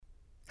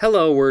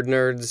Hello, word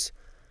nerds.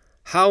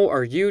 How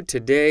are you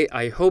today?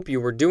 I hope you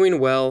were doing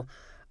well.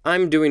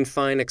 I'm doing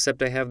fine,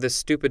 except I have this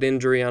stupid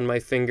injury on my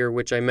finger,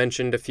 which I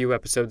mentioned a few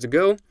episodes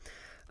ago.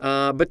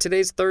 But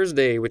today's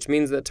Thursday, which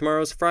means that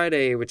tomorrow's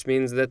Friday, which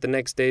means that the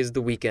next day is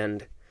the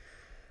weekend.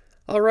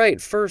 All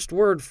right, first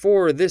word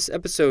for this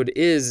episode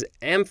is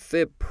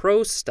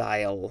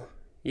amphiprostyle.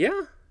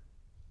 Yeah?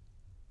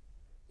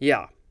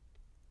 Yeah.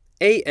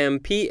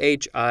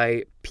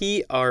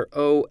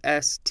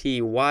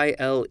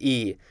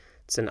 Amphipropstyle.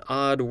 It's an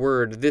odd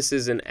word. This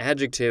is an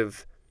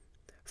adjective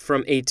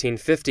from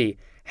 1850.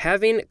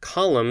 Having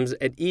columns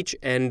at each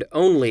end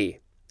only,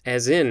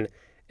 as in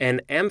an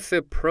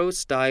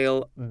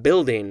amphiprostyle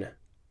building.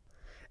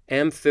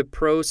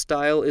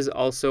 Amphiprostyle is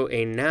also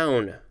a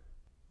noun.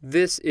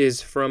 This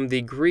is from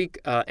the Greek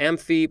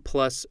amphi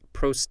plus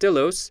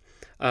prostylos,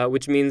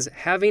 which means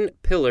having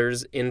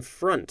pillars in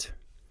front.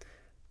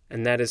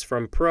 And that is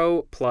from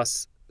pro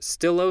plus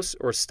stylos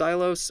or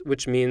stylos,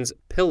 which means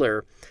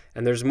pillar.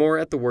 And there's more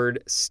at the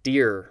word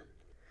steer.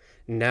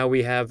 Now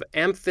we have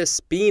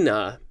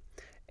amphispina.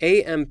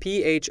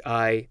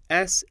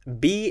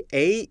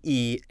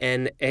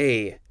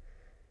 Amphisbaena.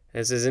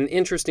 This is an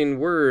interesting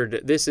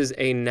word. This is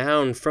a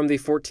noun from the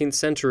 14th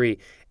century.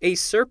 A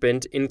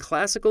serpent in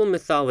classical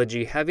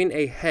mythology having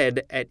a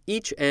head at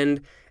each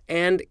end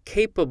and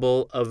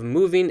capable of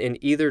moving in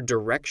either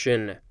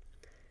direction.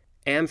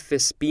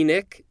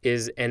 Amphispenic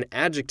is an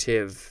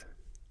adjective.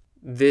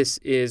 This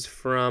is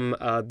from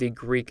the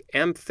Greek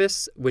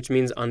amphis, which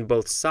means on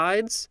both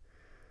sides.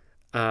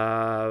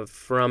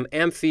 From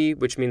amphi,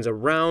 which means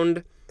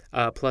around,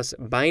 plus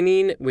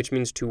baining, which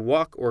means to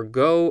walk or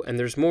go. And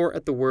there's more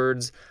at the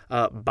words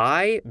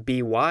by,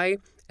 by,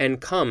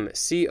 and come,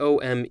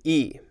 come.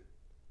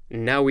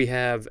 Now we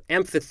have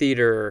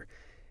amphitheater,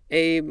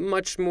 a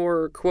much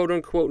more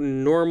quote-unquote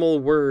normal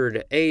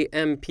word,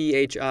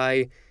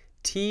 amphitheater.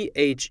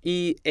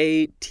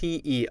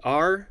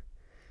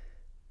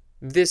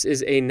 This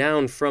is a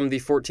noun from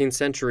the 14th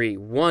century.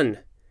 1.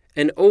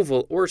 An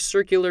oval or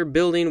circular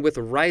building with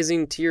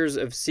rising tiers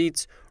of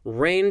seats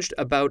ranged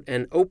about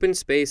an open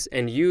space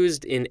and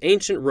used in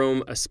ancient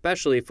Rome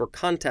especially for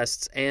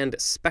contests and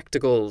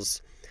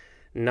spectacles.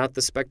 Not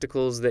the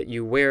spectacles that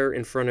you wear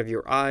in front of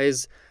your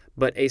eyes,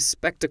 but a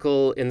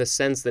spectacle in the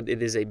sense that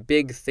it is a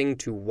big thing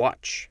to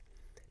watch.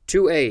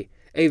 2a.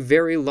 A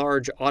very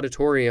large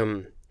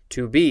auditorium.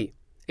 2b.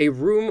 A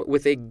room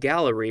with a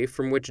gallery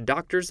from which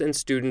doctors and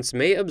students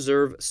may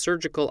observe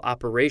surgical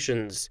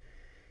operations.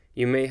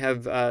 You may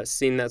have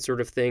seen that sort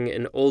of thing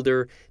in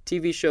older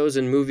TV shows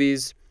and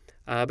movies,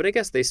 but I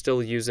guess they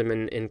still use them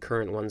in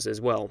current ones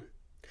as well.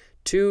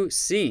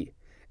 2c.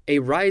 A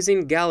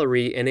rising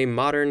gallery in a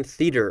modern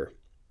theater.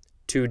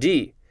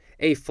 2d.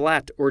 A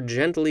flat or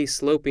gently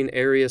sloping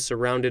area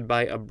surrounded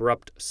by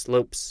abrupt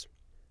slopes.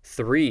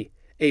 3.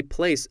 A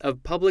place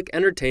of public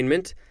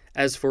entertainment,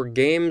 as for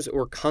games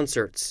or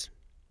concerts.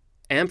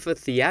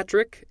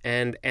 Amphitheatric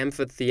and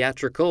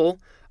amphitheatrical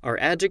are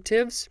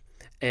adjectives,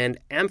 and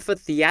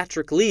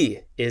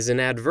amphitheatrically is an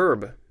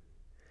adverb.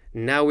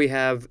 Now we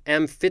have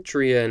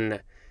amphitryon.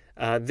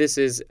 This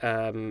is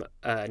a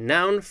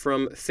noun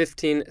from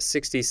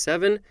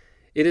 1567.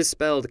 It is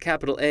spelled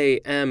capital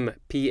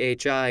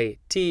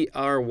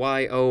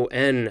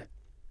Amphitryon.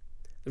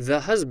 The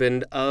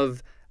husband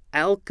of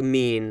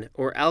Alcmene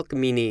or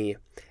Alcmene.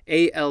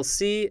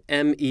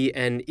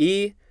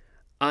 Alcmene.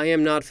 I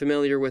am not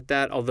familiar with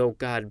that, although,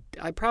 God,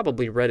 I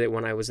probably read it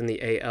when I was in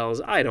the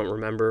ALs. I don't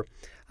remember.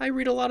 I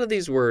read a lot of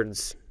these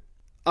words.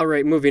 All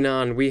right, moving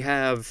on. We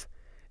have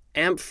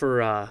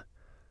amphora.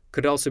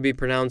 Could also be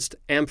pronounced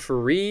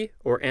amphory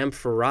or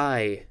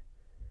amphorai.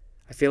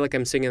 I feel like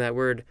I'm singing that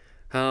word.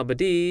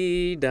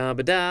 Ha-ba-dee,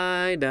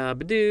 da-ba-die,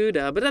 da-ba-doo,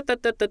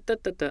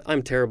 da-ba-da-da-da-da-da-da.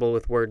 I'm terrible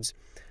with words.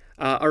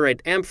 All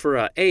right,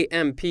 amphora.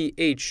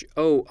 Amphora.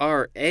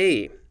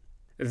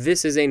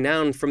 This is a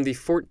noun from the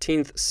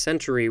 14th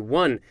century.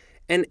 1.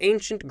 An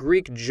ancient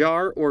Greek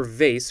jar or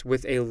vase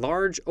with a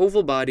large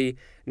oval body,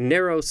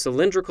 narrow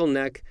cylindrical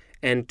neck,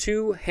 and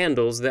 2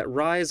 handles that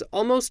rise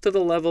almost to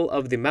the level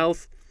of the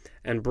mouth,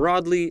 and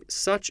broadly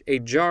such a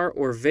jar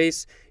or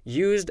vase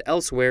used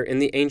elsewhere in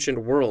the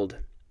ancient world.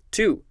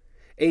 2.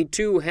 A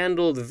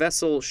 2-handled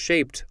vessel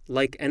shaped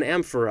like an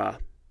amphora.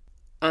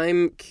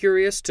 I'm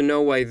curious to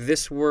know why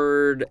this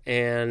word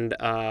and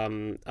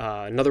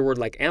another word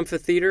like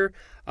amphitheater,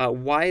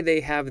 why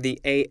they have the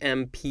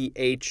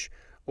AMPH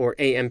or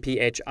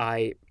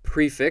AMPHI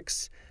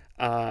prefix.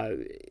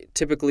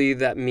 Typically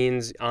that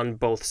means on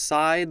both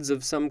sides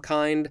of some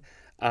kind.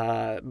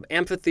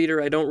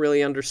 Amphitheater, I don't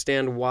really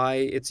understand why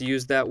it's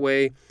used that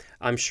way.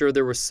 I'm sure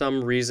there was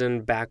some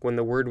reason back when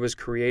the word was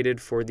created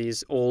for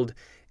these old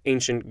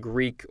ancient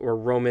Greek or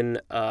Roman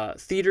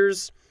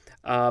theaters.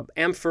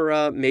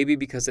 Amphora, maybe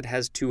because it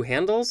has 2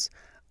 handles.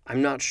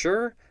 I'm not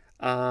sure,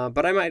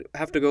 but I might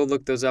have to go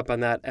look those up on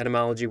that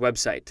etymology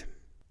website.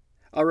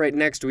 All right,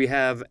 next we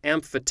have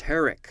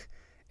amphoteric.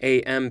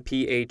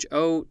 Amphoteric.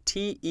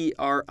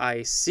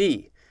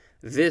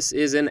 This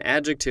is an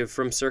adjective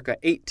from circa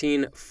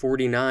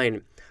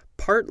 1849.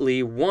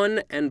 partly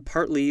one and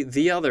partly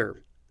the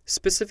other.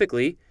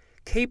 Specifically,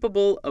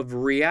 capable of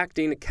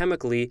reacting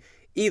chemically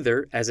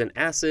either as an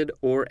acid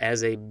or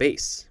as a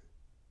base.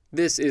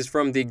 This is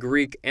from the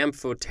Greek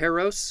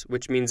amphoteros,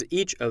 which means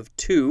each of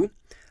two.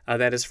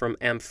 That is from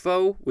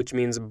ampho, which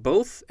means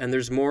both, and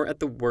there's more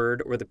at the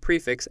word or the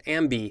prefix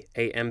ambi,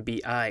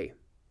 A-M-B-I.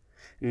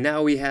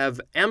 Now we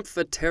have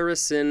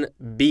amphotericin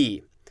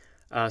B.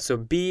 So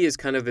B is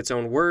kind of its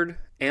own word.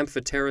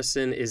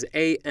 Amphotericin is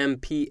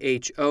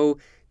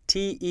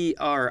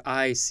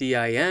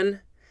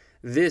A-M-P-H-O-T-E-R-I-C-I-N.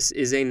 This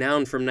is a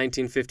noun from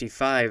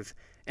 1955,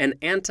 an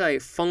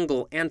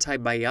antifungal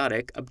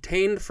antibiotic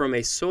obtained from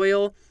a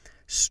soil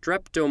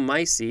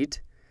streptomycete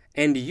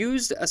and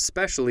used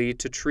especially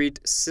to treat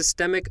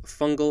systemic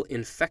fungal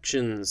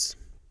infections.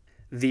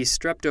 The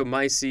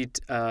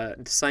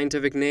streptomycete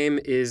scientific name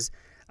is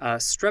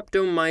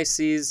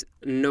Streptomyces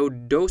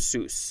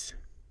nodosus.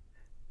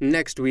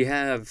 Next we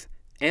have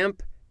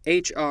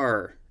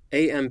AMP-HR,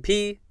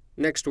 A-M-P,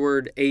 next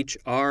word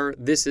HR.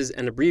 This is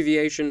an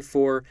abbreviation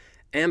for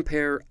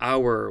ampere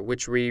hour,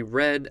 which we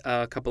read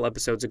a couple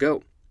episodes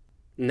ago.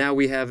 Now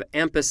we have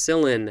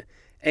ampicillin,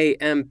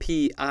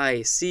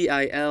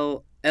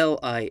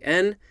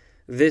 A-M-P-I-C-I-L-L-I-N.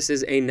 This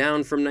is a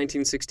noun from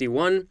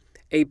 1961,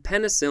 a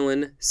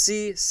penicillin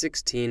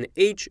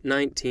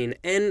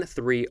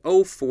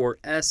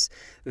C16H19N3O4S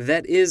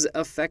that is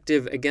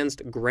effective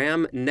against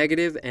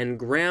gram-negative and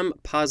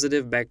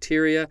gram-positive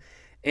bacteria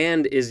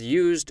and is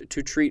used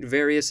to treat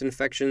various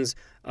infections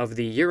of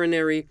the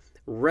urinary,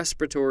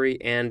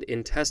 respiratory, and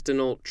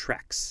intestinal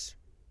tracts.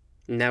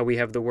 Now we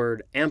have the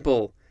word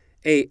ample,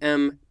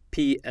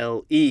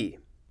 A-M-P-L-E.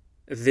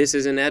 This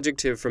is an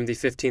adjective from the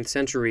 15th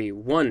century.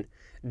 1.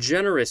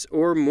 Generous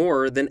or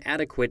more than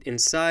adequate in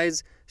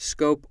size,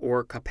 scope,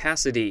 or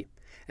capacity,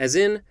 as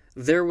in,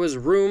 there was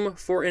room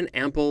for an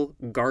ample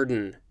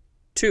garden.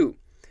 2.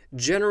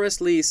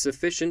 Generously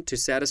sufficient to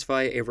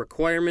satisfy a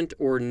requirement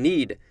or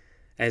need,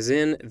 as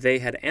in, they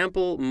had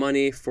ample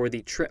money for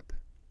the trip.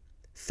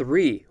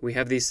 3. We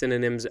have these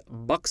synonyms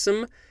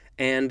buxom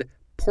and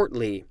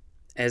portly,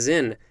 as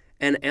in,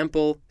 an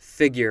ample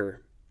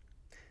figure.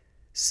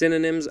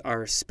 Synonyms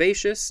are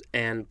spacious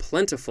and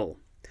plentiful.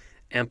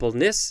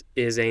 Ampleness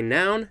is a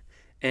noun,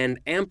 and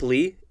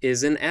amply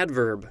is an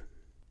adverb.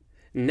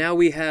 Now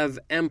we have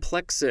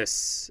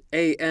amplexus,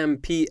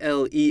 A-M-P-L-E-X-U-S.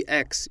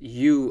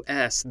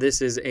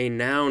 This is a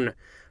noun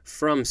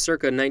from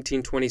circa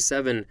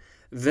 1927,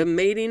 the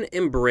mating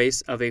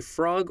embrace of a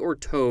frog or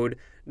toad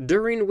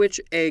during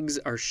which eggs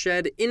are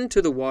shed into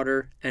the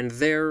water and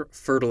there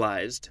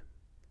fertilized.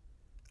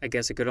 I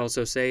guess it could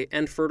also say,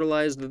 and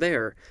fertilized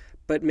there,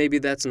 but maybe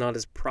that's not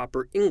as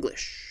proper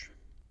English.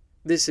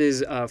 This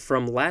is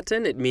from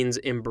Latin. It means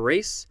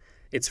embrace.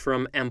 It's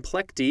from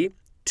amplecti,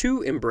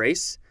 to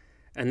embrace,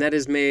 and that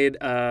is made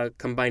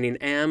combining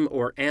am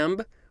or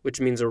amb,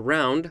 which means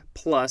around,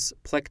 plus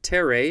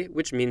plectere,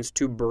 which means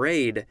to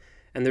braid.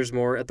 And there's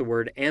more at the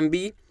word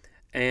ambi,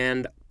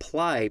 and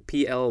ply,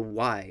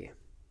 P-L-Y.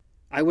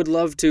 I would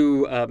love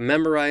to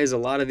memorize a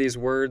lot of these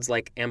words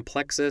like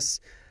amplexus,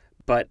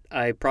 but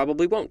I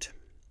probably won't.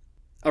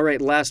 All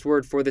right, last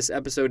word for this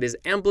episode is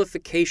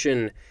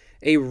amplification,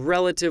 a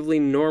relatively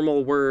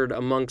normal word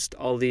amongst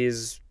all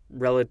these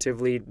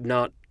relatively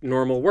not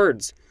normal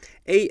words.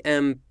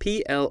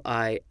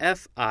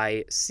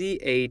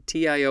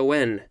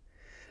 A-M-P-L-I-F-I-C-A-T-I-O-N.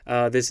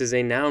 This is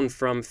a noun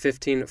from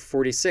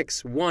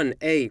 1546.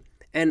 1A,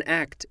 an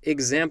act,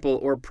 example,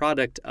 or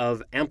product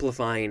of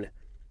amplifying.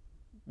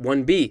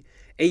 1B,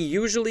 a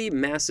usually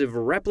massive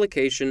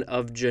replication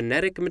of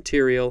genetic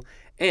material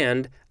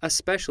and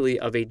especially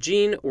of a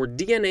gene or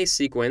DNA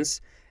sequence,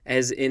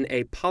 as in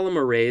a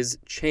polymerase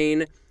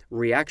chain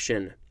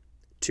reaction.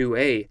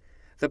 2A,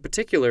 the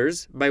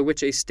particulars by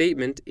which a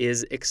statement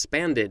is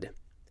expanded.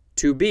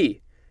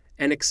 2B,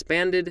 an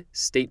expanded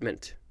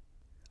statement.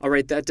 All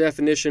right, that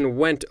definition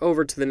went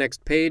over to the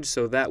next page,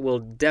 so that will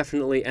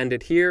definitely end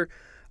it here.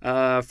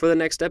 For the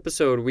next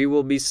episode, we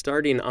will be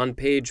starting on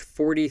page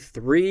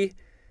 43.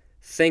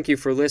 Thank you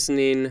for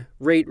listening.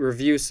 Rate,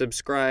 review,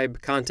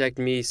 subscribe, contact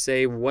me,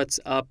 say what's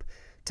up,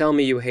 tell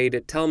me you hate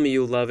it, tell me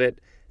you love it,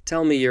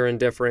 tell me you're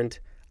indifferent.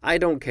 I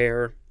don't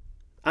care.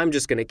 I'm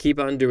just going to keep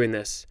on doing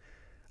this.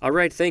 All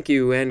right, thank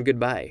you and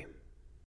goodbye.